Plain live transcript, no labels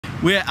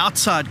We're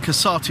outside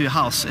COSATU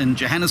House in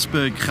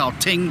Johannesburg,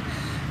 Gauteng,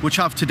 which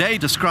I've today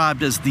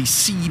described as the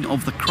scene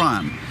of the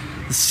crime,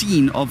 the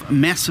scene of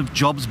massive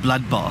jobs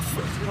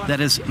bloodbath that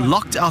has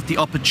locked out the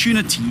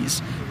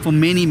opportunities for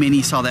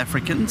many South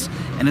Africans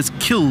and has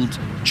killed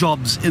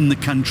jobs in the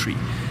country.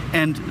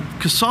 And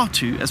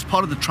COSATU, as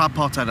part of the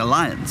Tripartite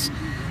Alliance,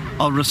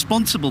 are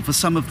responsible for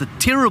some of the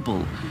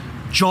terrible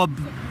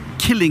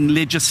job-killing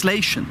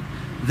legislation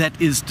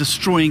that is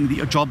destroying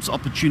the jobs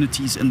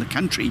opportunities in the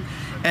country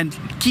and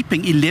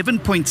keeping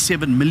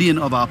 11.7 million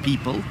of our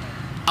people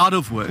out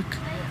of work,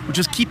 which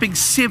is keeping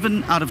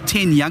 7 out of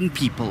 10 young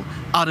people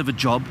out of a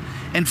job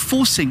and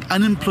forcing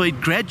unemployed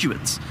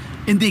graduates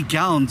in their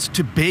gowns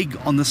to beg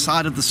on the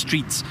side of the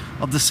streets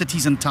of the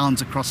cities and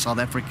towns across South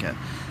Africa.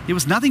 There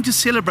was nothing to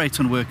celebrate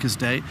on Workers'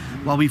 Day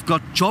while we've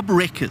got job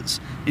wreckers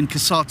in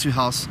COSATU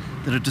House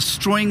that are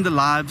destroying the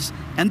lives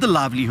and the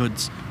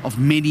livelihoods of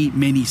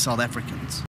many South Africans.